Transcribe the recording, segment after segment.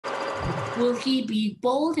Will he be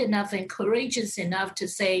bold enough and courageous enough to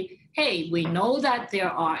say, hey, we know that there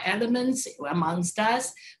are elements amongst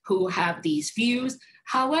us who have these views.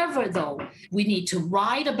 However, though, we need to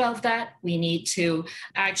ride above that. We need to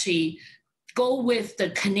actually go with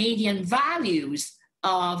the Canadian values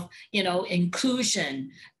of, inclusion,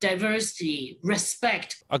 diversity,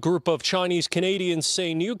 respect. A group of Chinese Canadians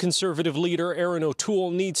say new Conservative leader Erin O'Toole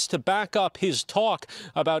needs to back up his talk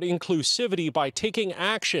about inclusivity by taking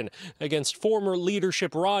action against former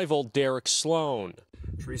leadership rival Derek Sloan.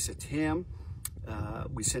 Theresa Tam,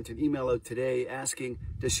 we sent an email out today asking,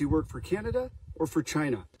 does she work for Canada or for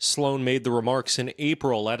China? Sloan made the remarks in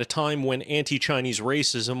April at a time when anti-Chinese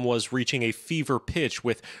racism was reaching a fever pitch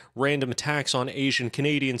with random attacks on Asian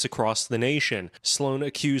Canadians across the nation. Sloan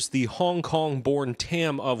accused the Hong Kong-born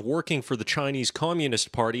Tam of working for the Chinese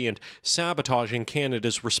Communist Party and sabotaging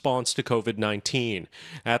Canada's response to COVID-19.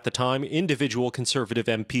 At the time, individual Conservative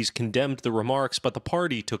MPs condemned the remarks, but the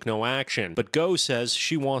party took no action. But Go says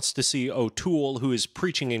she wants to see O'Toole, who is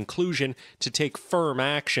preaching inclusion, to take firm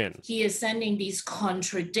action. He is sending these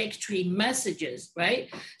contradictory messages, right?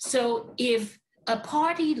 So if a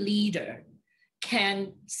party leader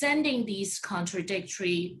can sending these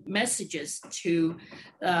contradictory messages to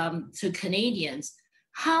Canadians,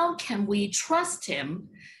 how can we trust him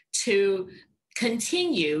to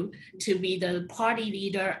continue to be the party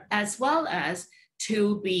leader as well as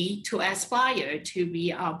to aspire to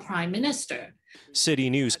be our prime minister?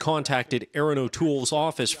 CityNews contacted Erin O'Toole's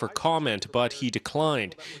office for comment, but he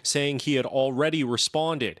declined, saying he had already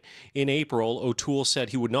responded. In April, O'Toole said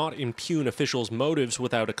he would not impugn officials' motives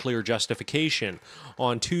without a clear justification.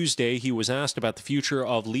 On Tuesday, he was asked about the future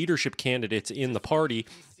of leadership candidates in the party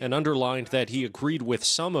and underlined that he agreed with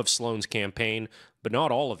some of Sloan's campaign, but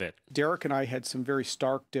not all of it. Derek and I had some very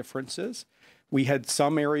stark differences. We had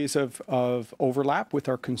some areas of overlap with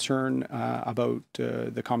our concern about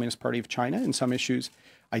the Communist Party of China and some issues.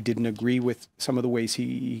 I didn't agree with some of the ways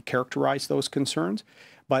he characterized those concerns,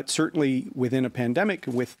 but certainly within a pandemic,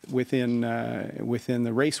 within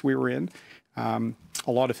the race we were in,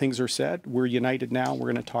 a lot of things are said. We're united now.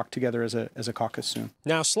 We're going to talk together as a caucus soon.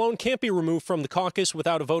 Now, Sloan can't be removed from the caucus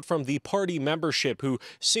without a vote from the party membership, who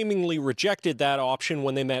seemingly rejected that option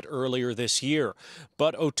when they met earlier this year.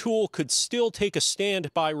 But O'Toole could still take a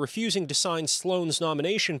stand by refusing to sign Sloan's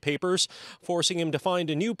nomination papers, forcing him to find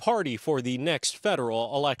a new party for the next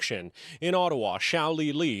federal election. In Ottawa,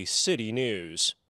 Xiaoli Li, City News.